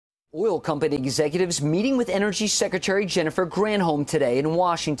Oil company executives meeting with Energy Secretary Jennifer Granholm today in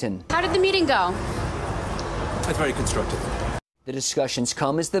Washington. How did the meeting go? It's very constructive. The discussions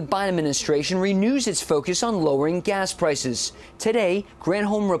come as the Biden administration renews its focus on lowering gas prices. Today,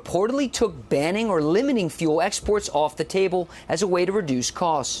 Granholm reportedly took banning or limiting fuel exports off the table as a way to reduce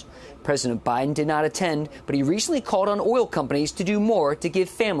costs. President Biden did not attend, but he recently called on oil companies to do more to give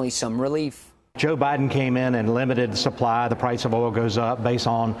families some relief. Joe Biden came in and limited supply. The price of oil goes up based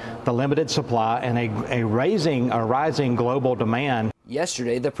on the limited supply and a rising global demand.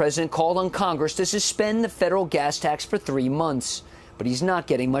 Yesterday, the president called on Congress to suspend the federal gas tax for 3 months. But he's not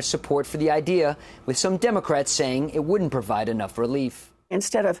getting much support for the idea, with some Democrats saying it wouldn't provide enough relief.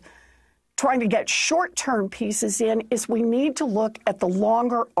 Instead of trying to get short-term pieces in, is we need to look at the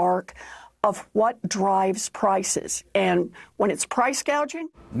longer arc of what drives prices. And when it's price gouging.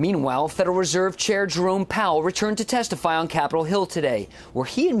 Meanwhile, Federal Reserve Chair Jerome Powell returned to testify on Capitol Hill today, where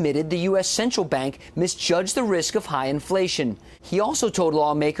he admitted the U.S. central bank misjudged the risk of high inflation. He also told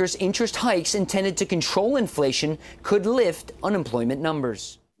lawmakers interest hikes intended to control inflation could lift unemployment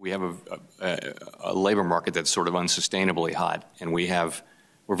numbers. We have a labor market that's sort of unsustainably hot, and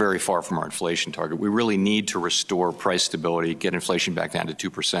we're very far from our inflation target. We really need to restore price stability, get inflation back down to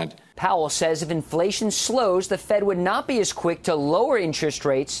 2%. Powell says if inflation slows, the Fed would not be as quick to lower interest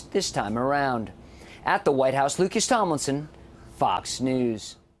rates this time around. At the White House, Lucas Tomlinson, Fox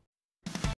News.